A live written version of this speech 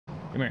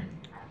Come here.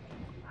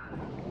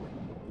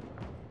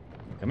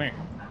 Come here.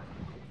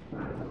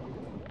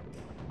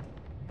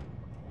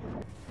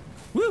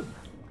 Woo!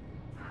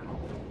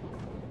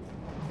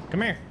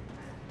 Come here.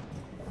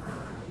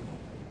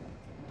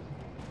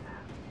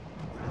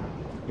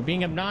 You're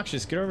being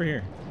obnoxious. Get over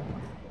here.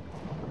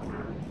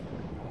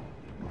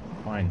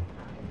 Fine.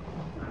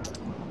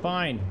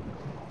 Fine.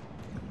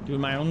 Do it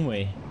my own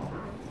way.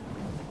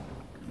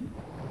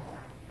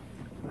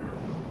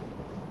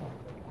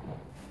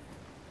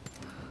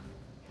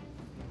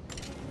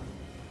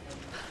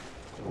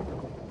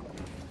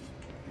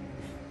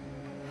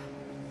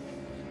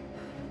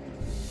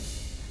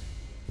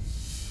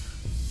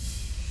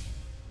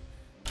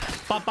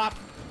 Pop, pop.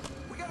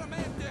 We got a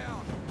man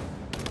down.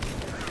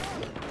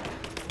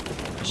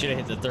 I should have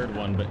hit the third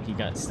one, but he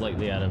got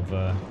slightly out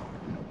of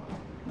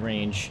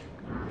range.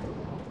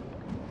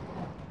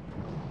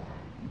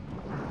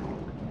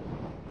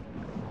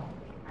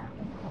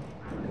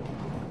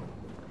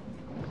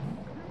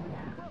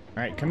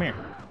 All right, come here.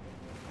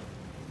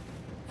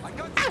 I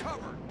got you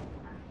covered.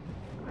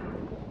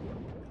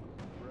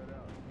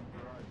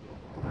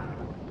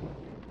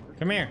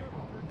 Come here.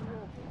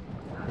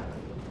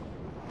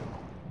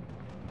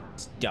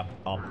 Step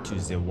up to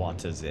the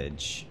water's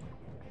edge.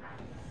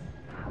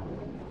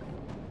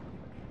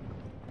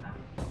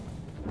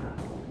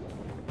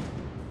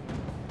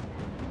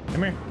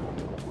 Come here.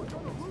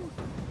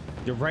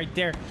 You're right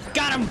there.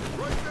 Got him!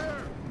 Right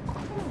there.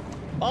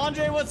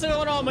 Andre, what's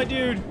going on, my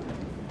dude?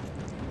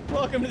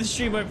 Welcome to the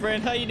stream, my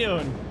friend. How you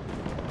doing?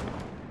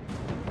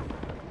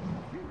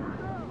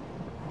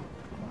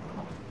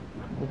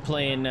 We're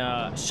playing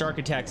Shark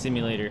Attack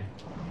Simulator.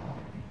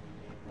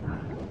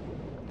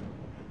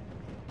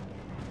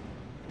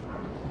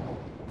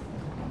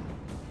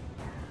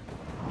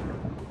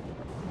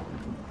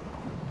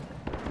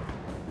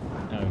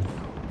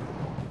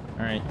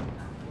 All right.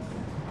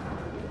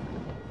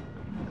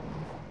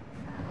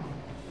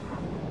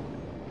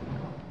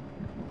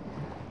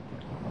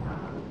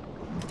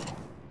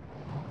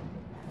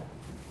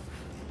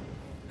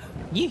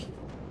 Yee.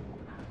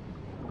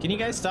 Can you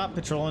guys stop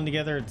patrolling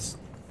together? It's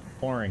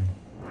boring.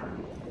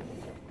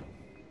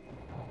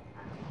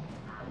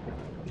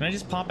 Can I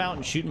just pop out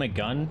and shoot my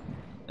gun?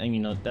 And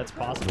you know, that's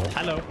possible.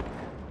 Hello.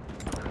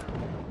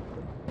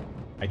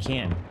 I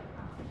can.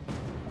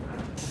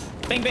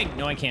 Bang, bang.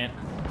 No, I can't.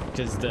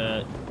 Because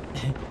the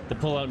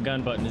pull-out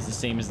gun button is the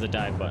same as the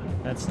dive button.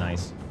 That's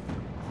nice.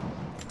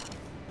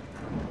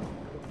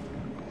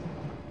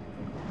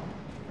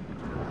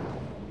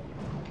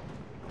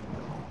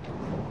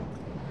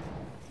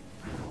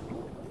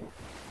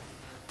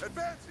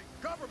 Advancing.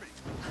 Cover me.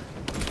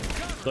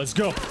 Let's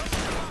go.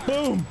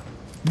 Boom.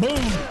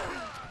 Boom.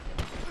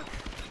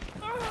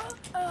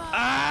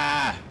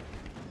 Ah!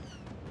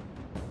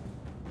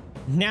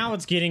 Now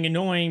it's getting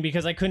annoying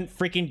because I couldn't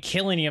freaking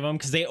kill any of them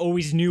because they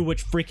always knew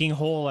which freaking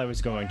hole I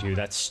was going to.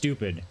 That's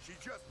stupid. She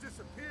just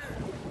disappeared.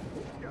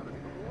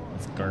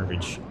 That's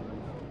garbage.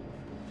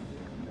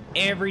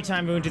 Every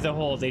time I went to the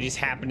hole, they just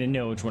happened to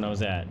know which one I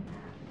was at.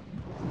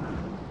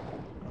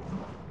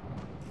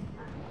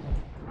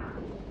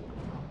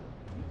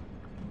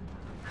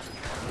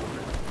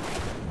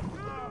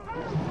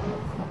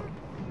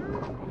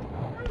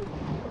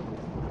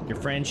 Your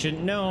friend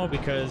shouldn't know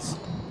because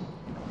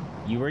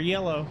you were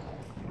yellow.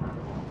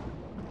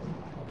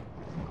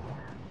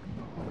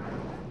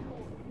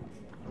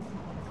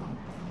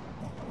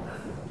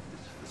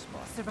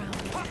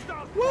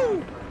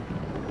 Woo!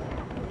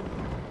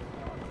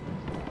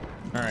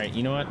 All right,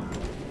 you know what?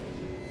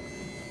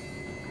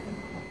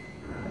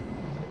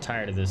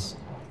 Tired of this.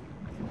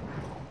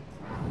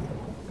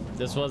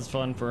 This was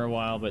fun for a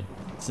while, but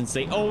since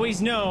they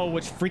always know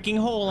which freaking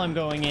hole I'm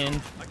going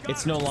in,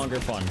 it's no longer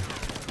fun.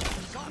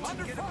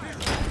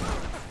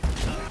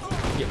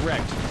 Get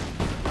wrecked.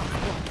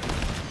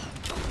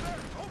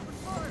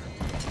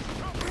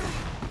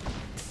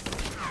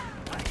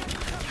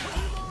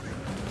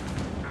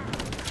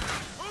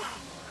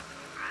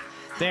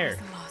 There.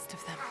 The last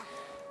of them.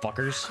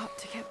 Fuckers. Got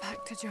to get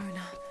back to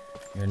Jonah.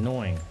 You're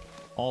annoying.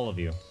 All of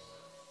you.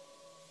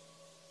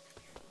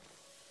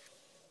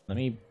 Let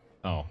me...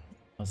 Oh. I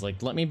was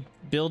like, let me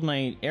build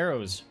my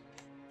arrows.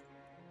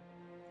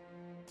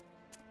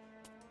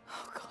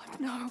 Oh god,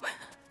 no.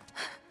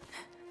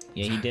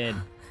 Yeah, he did.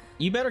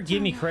 You better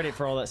give me credit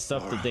for all that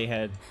stuff that they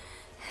had.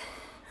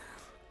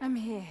 I'm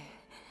here.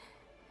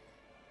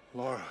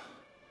 Laura,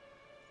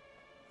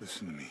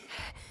 listen to me.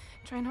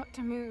 Try not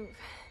to move.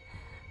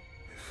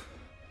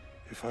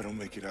 If I don't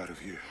make it out of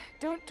here,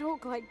 Don't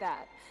talk like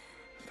that.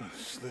 no,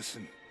 just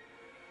listen.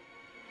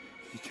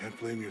 You can't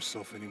blame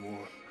yourself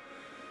anymore.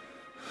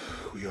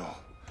 We all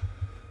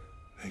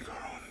make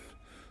our own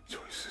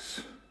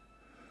choices.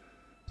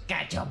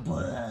 Got your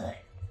blood.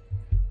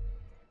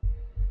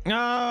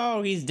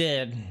 Oh, he's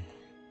dead.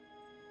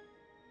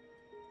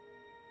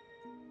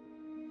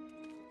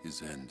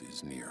 His end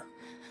is near.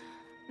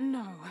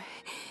 No,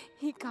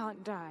 he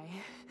can't die.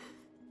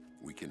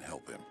 We can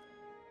help him.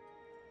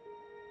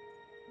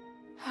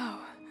 How?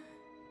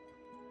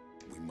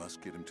 We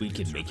must get him to We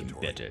the can make him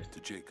observatory, better. to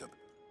Jacob.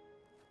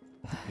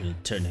 We'll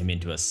turn him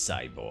into a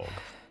cyborg.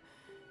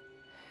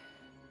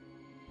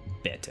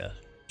 Better,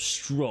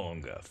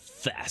 stronger,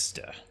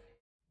 faster.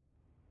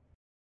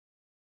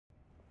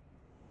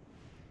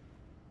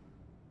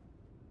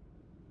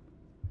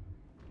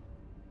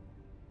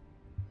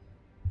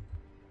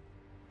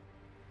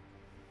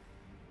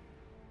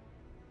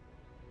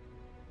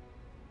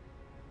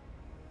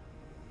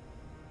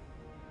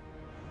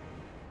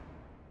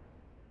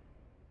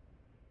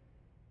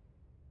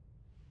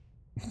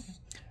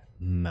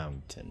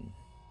 Mountain.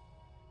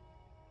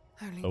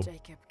 Only Oh,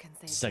 Jacob can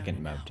save second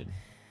Jonah now. mountain.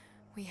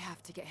 We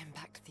have to get him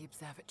back to the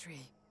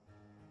observatory.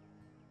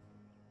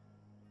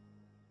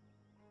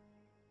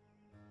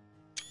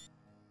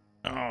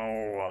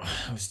 Oh,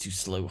 I was too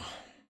slow.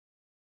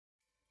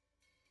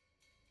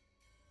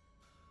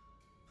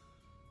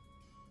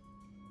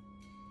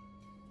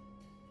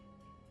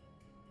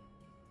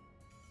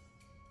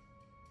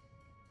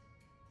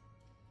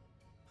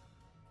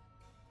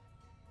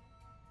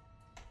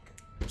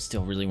 I'm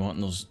still really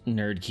wanting those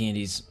nerd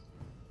candies.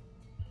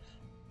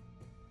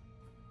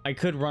 I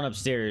could run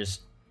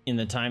upstairs in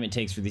the time it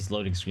takes for these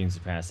loading screens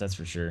to pass, that's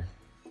for sure.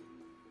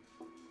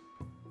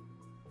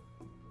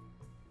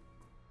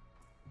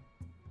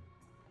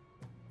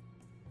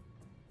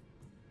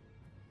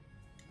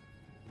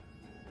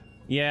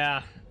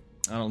 Yeah,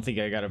 I don't think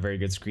I got a very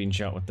good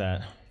screenshot with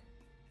that.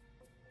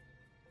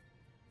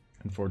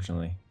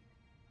 Unfortunately.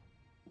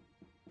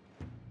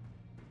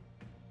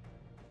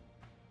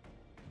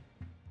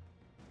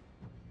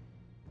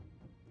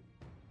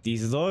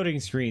 These loading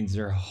screens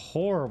are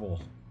horrible.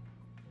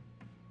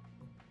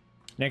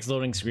 Next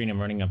loading screen, I'm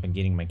running up and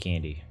getting my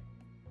candy.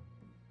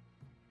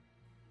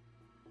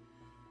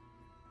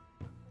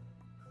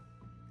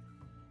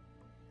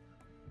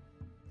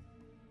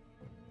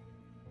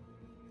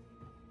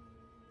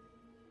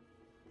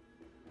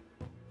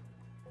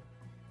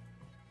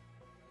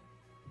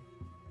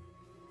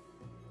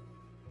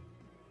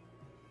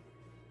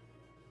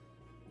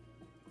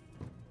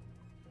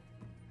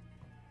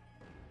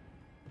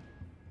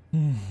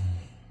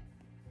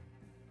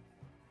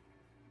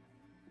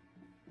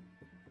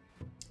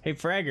 Hey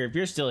Fragger, if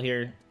you're still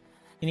here,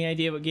 any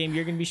idea what game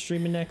you're gonna be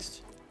streaming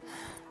next?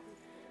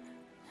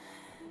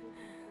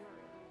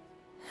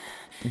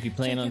 If you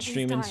plan on Jacob, he's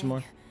streaming some more?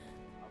 dying.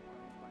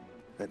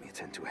 Let me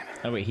attend to him.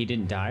 Oh wait, he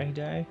didn't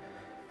die?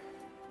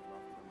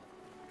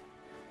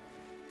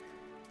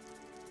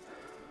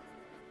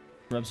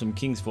 Rub some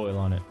king's foil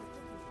on it.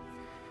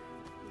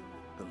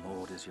 The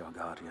Lord is your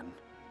guardian,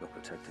 your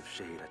protective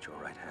shade at your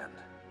right hand.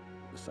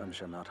 The sun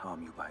shall not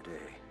harm you by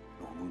day,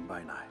 nor moon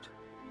by night.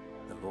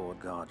 The Lord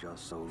guard your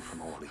soul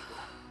from all evil.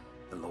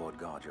 The Lord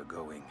guard your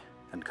going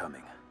and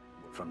coming,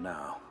 from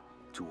now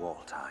to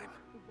all time.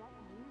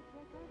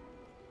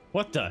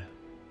 What the?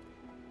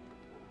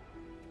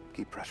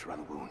 Keep pressure on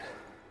the wound.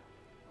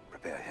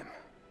 Prepare him.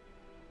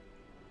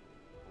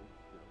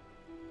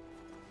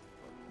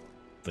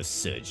 For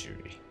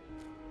surgery.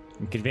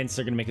 I'm convinced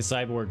they're gonna make a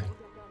cyborg.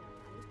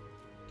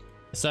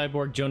 A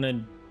cyborg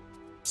Jonah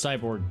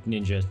cyborg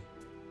ninja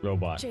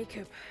robot.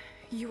 Jacob,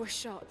 you were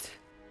shot.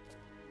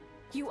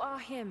 You are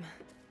him,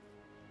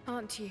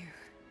 aren't you?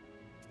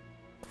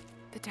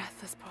 The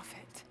deathless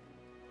prophet.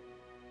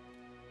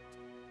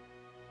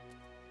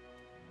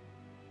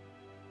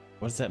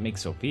 What does that make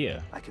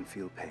Sophia? I can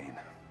feel pain.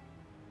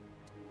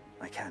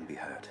 I can be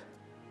hurt.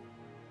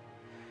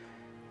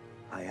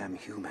 I am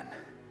human.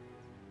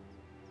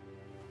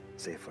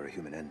 Save for a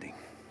human ending.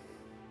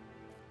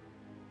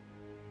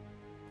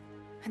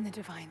 And the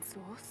divine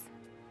source?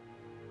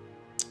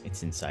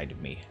 It's inside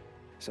of me.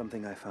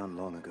 Something I found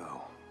long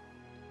ago.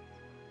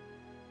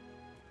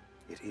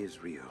 It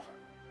is real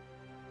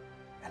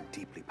and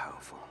deeply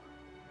powerful,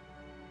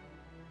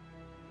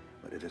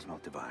 but it is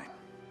not divine.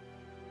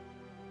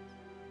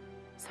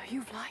 So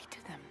you've lied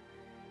to them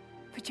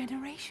for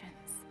generations.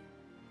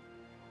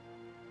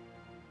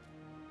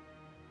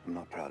 I'm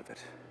not proud of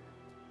it,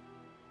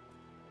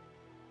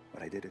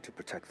 but I did it to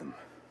protect them.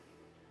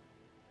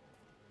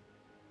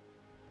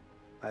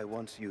 I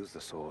once used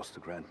the Source to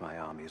grant my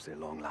armies their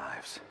long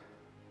lives,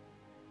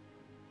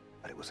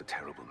 but it was a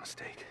terrible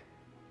mistake.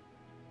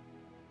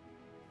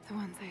 The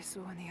ones I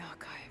saw in the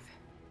archive.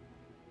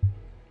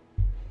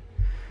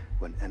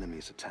 When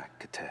enemies attacked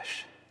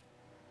Katesh,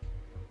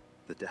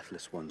 the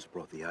Deathless Ones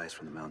brought the ice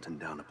from the mountain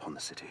down upon the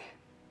city.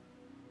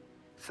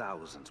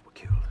 Thousands were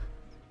killed,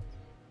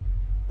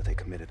 but they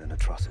committed an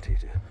atrocity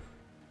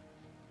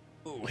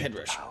to Ooh, head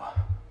rush. power.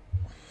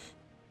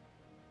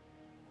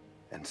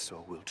 And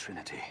so will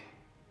Trinity,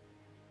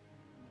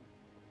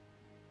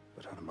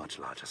 but on a much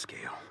larger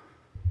scale.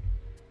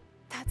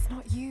 That's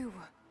not you.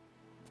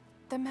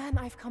 The man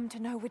I've come to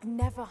know would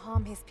never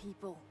harm his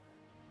people.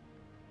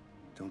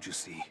 Don't you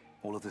see?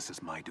 All of this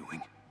is my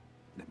doing,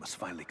 and it must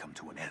finally come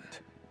to an end.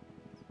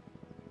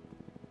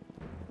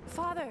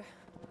 Father!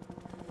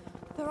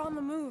 They're on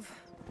the move.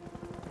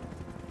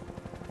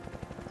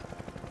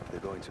 They're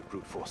going to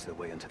brute force their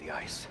way into the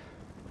ice.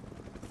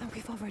 Then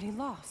we've already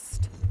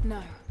lost.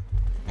 No.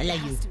 I There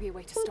love you. has to be a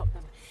way to stop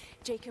them.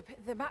 Jacob,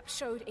 the map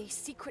showed a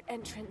secret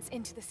entrance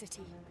into the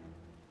city.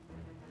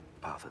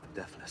 Path of the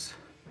Deathless.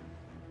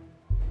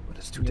 But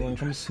it's too You want to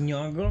come dangerous.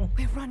 snuggle?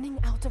 We're running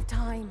out of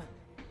time.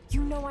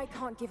 You know I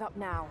can't give up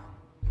now.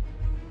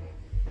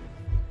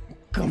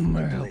 Come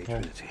Delay here, Paul.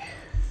 Trinity.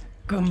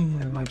 Come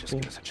That here, might just Paul.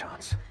 give us a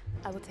chance.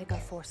 I will take our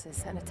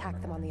forces and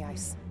attack them on the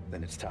ice.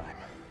 Then it's time.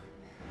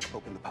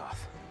 Open the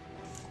path.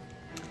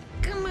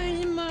 Come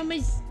on,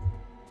 mamas.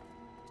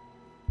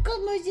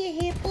 Come on,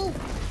 hippo.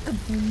 Come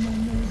on,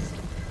 mamas.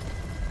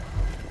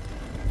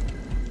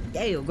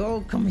 There you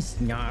go. Come and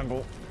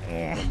snuggle.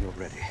 When you're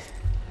ready,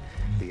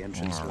 the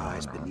entrance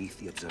lies beneath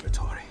the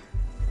observatory.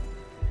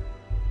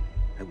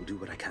 I will do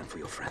what I can for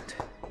your friend.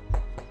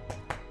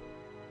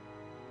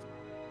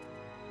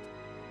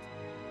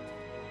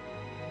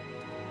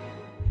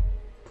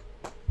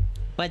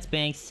 Butts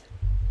banks.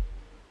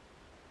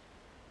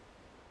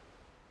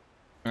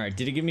 Alright,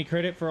 did it give me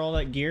credit for all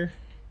that gear?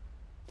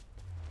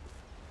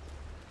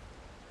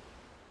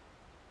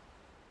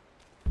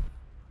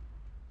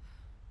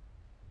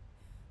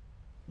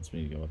 Wants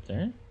me to go up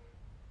there?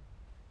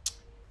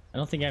 I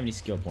don't think I have any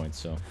skill points,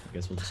 so I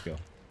guess we'll just go.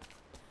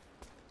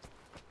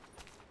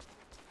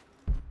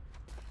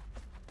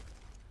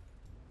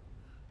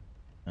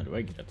 How do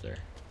I get up there?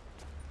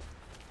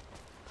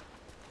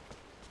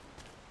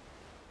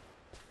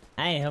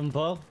 Hi,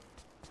 Humpo.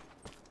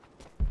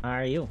 How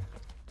are you?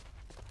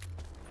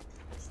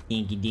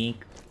 Stinky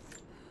dink.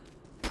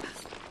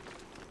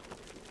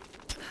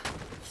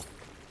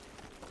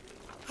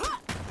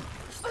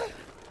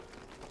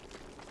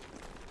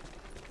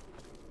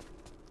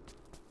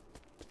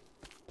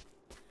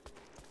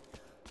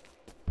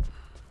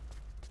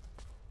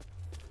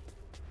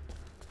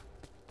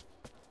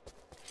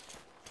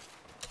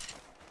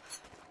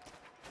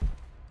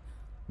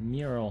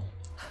 Mural.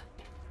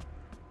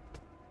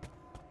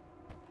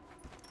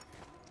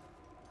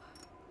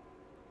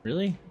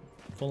 Really?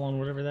 Full on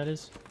whatever that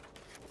is?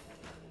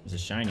 It's a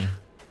shiny.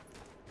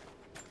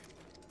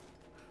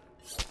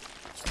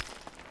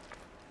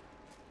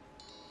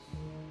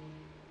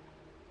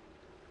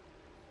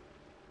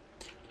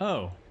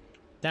 Oh,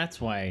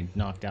 that's why I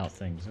knocked out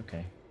things.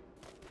 Okay.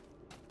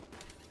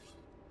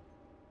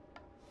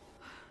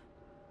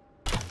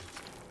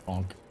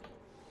 Bonk.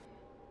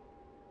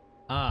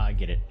 Ah, I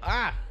get it.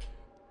 Ah!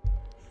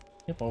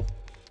 Hippo.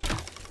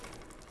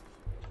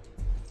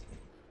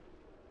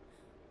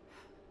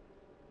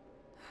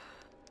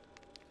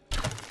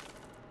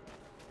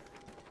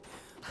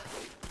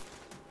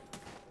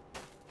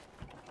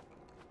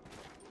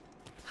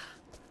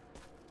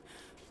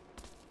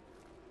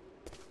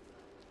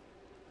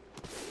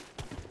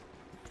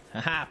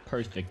 Haha,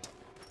 perfect.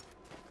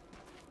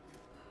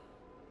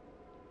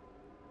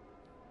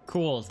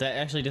 Cool, that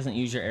actually doesn't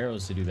use your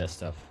arrows to do that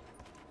stuff.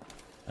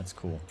 That's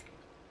cool.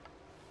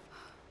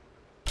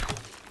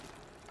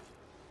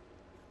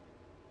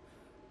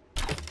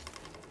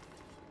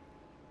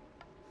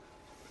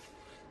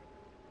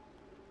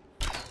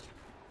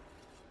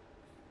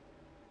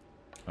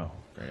 Oh,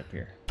 right up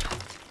here.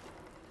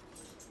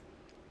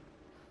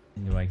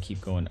 And do I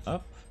keep going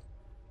up?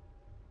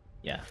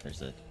 Yeah,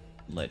 there's a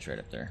ledge right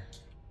up there.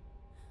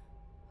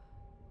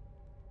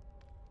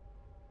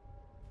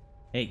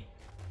 Hey.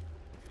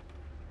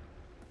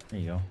 There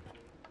you go.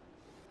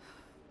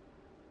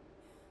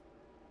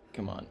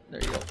 Come on,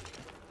 there you go.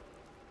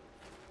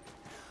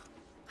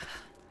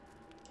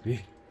 Do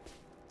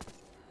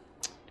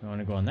I want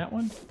to go on that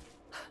one?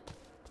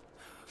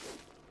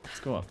 Let's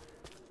go up.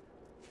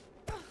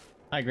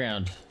 High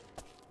ground.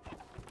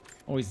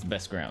 Always the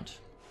best ground.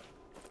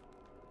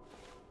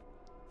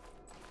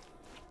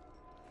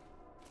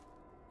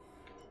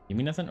 Give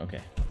me nothing?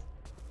 Okay.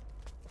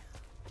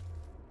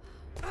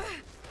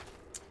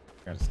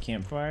 Got his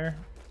campfire.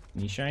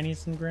 Any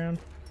shinies in the ground?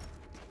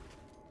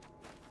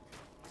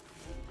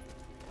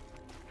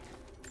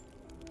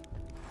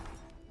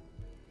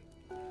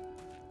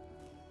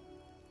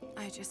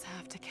 I just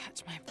have to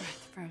catch my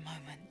breath for a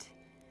moment.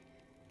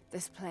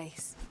 This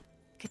place,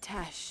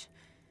 Katesh,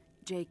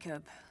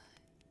 Jacob,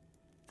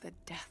 the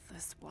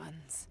Deathless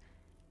Ones.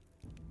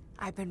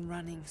 I've been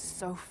running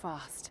so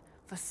fast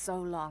for so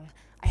long,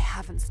 I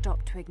haven't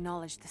stopped to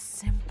acknowledge the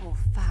simple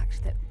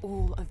fact that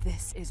all of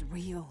this is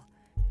real.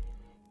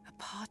 A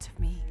part of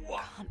me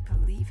can't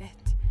believe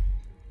it.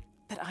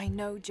 But I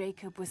know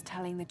Jacob was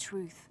telling the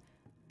truth.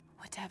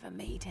 Whatever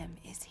made him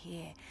is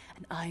here,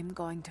 and I'm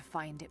going to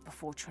find it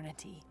before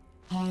Trinity.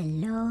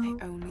 Hello,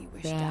 I only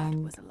wish Dad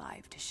was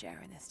alive to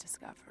share in this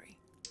discovery.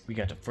 We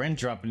got a friend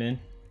dropping in.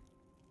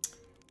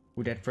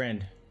 Who that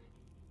friend?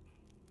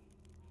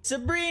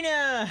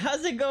 Sabrina,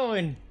 how's it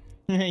going?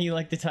 You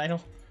like the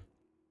title?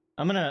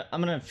 I'm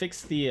gonna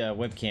fix the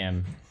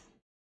webcam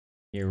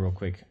here real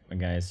quick,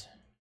 guys. I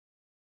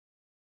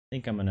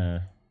think I'm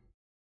gonna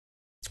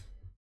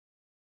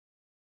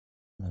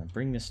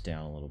bring this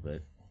down a little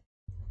bit,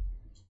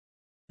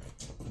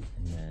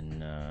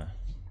 and then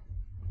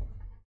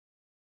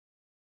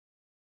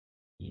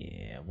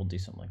yeah, we'll do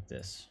something like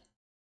this.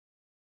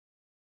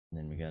 And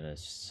then we gotta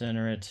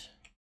center it.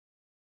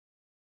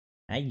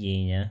 Hi,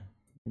 Gina.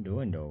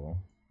 Window.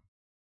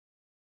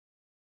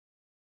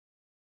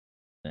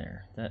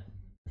 There. That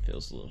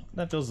feels a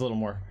little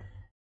more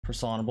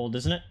personable,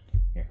 doesn't it?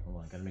 Here, hold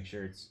on. Gotta make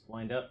sure it's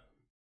lined up.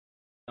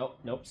 Oh,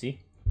 nope. See,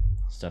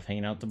 stuff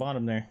hanging out the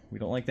bottom there. We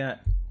don't like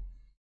that.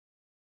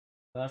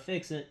 Gotta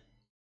fix it.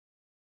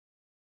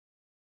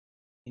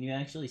 Can you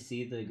actually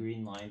see the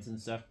green lines and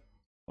stuff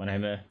when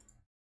I'm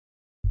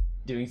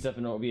doing stuff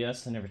in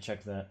OBS? I never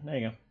checked that. There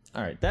you go.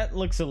 All right, that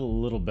looks a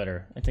little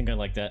better. I think I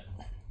like that.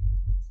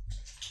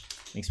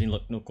 Makes me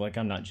look like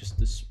I'm not just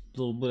this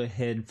little bit of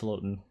head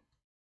floating.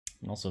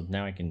 And also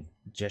now I can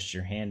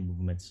gesture hand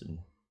movements and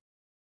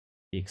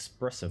be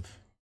expressive.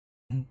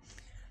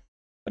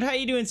 But how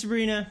you doing,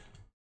 Sabrina?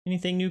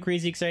 Anything new,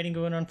 crazy, exciting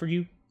going on for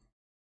you?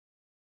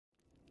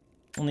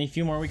 Only a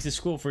few more weeks of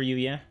school for you,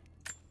 yeah?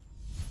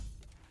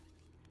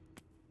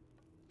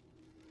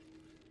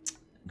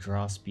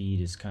 Draw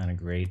speed is kind of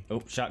great.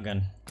 Oh,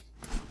 shotgun.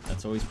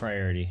 That's always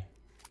priority.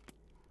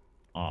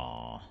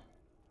 Aww.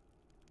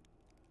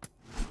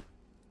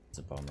 It's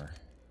a bummer.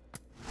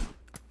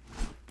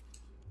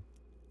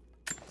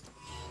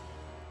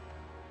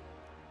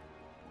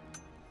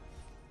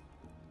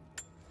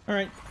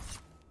 Alright.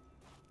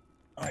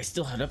 Oh, I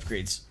still had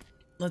upgrades.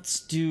 Let's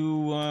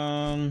do,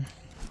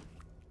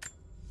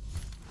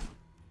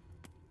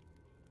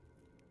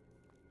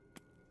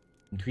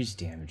 increased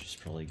damage is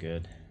probably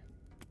good.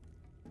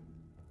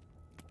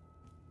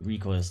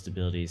 Recoil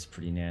stability is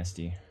pretty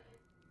nasty.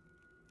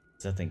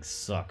 That thing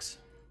sucks.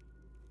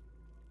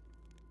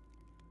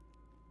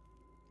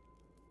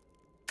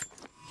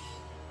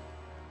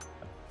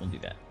 We'll do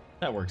that.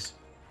 That works.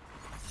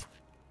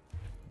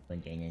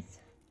 But dang it.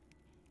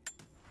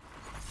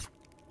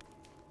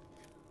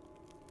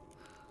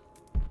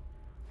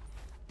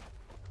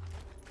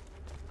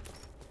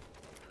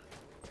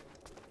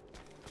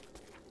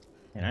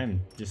 And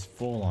I'm just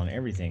full on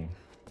everything.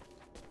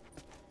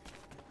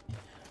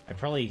 I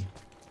probably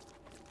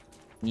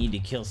need to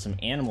kill some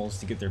animals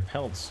to get their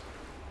pelts,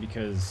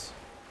 because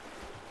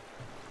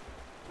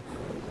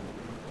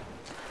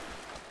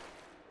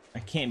I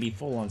can't be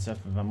full on stuff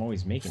if I'm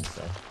always making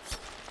stuff.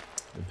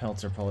 The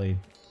pelts are probably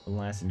the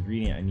last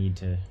ingredient I need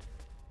to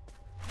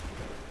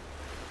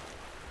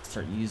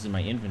start using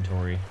my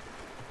inventory.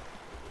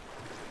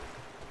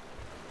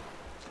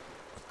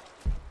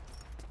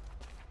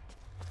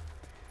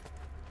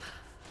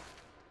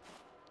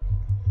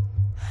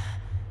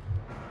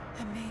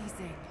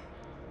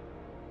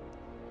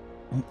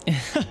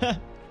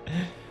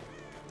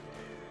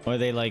 Or are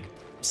they like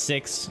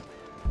 6?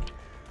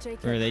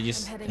 Jacob, or they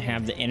just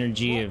have the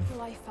energy of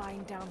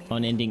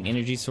unending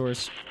energy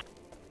source?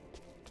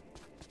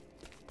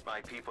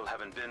 My people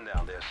haven't been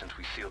down there since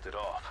we sealed it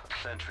off,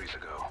 centuries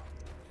ago.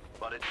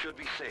 But it should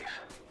be safe,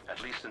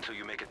 at least until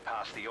you make it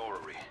past the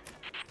orrery.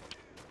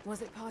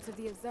 Was it part of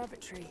the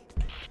observatory?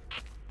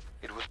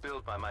 It was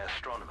built by my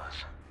astronomers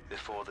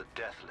before the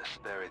Deathless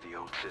buried the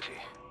old city.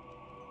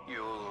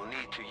 You'll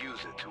need to use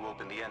it to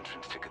open the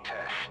entrance to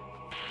Katesh.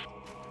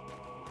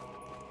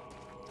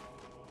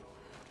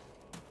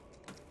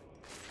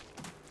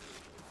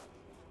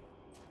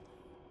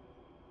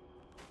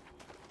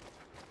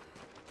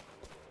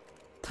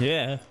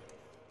 Yeah.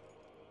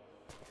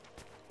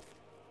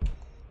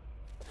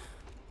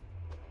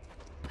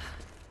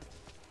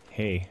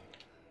 Hey.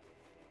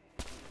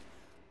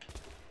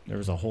 There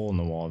was a hole in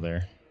the wall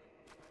there.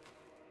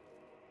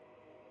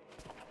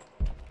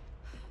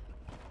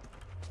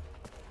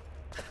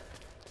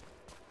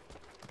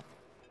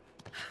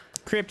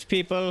 Crypt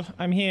people,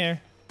 I'm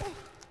here.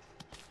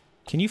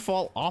 Can you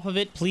fall off of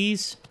it,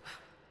 please?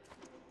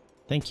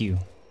 Thank you.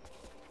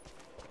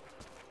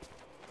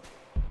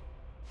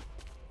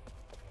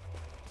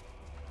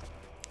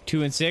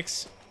 Two and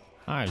 6.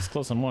 I was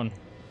close on 1.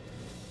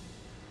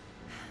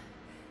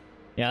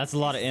 Yeah, that's a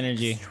lot of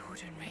energy.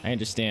 I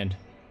understand.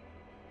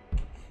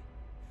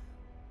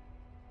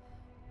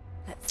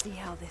 Let's see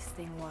how this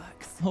thing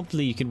works.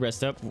 Hopefully you can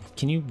rest up.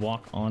 Can you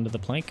walk onto the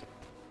plank?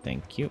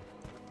 Thank you.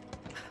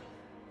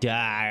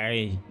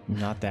 Die.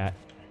 Not that.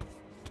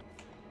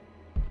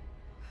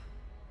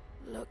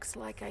 Looks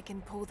like I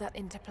can pull that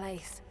into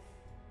place.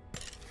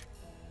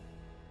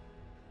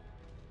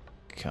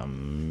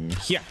 Come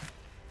here.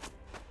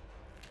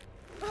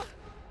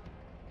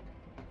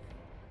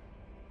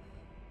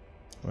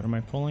 What am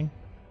I pulling?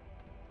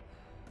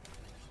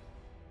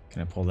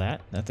 Can I pull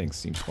that? That thing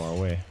seems far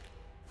away.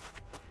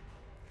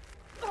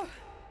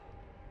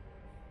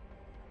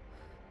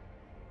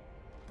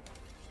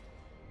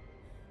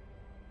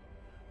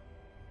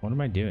 What am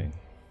I doing?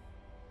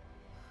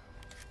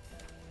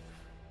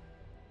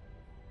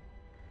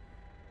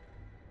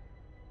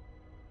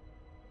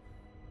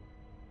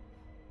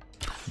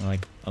 Am I,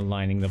 like,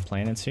 aligning the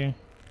planets here?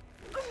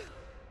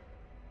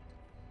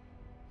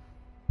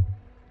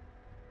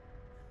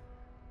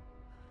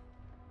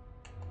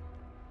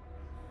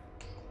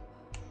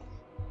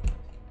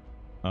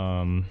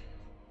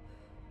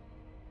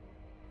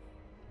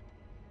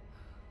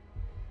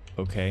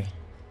 Okay.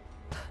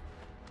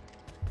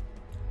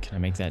 Can I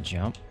make that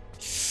jump?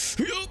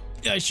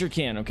 I sure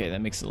can. Okay,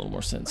 that makes a little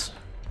more sense.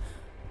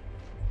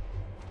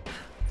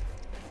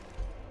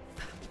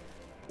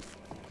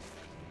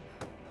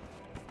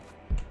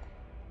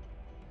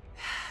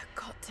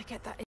 get that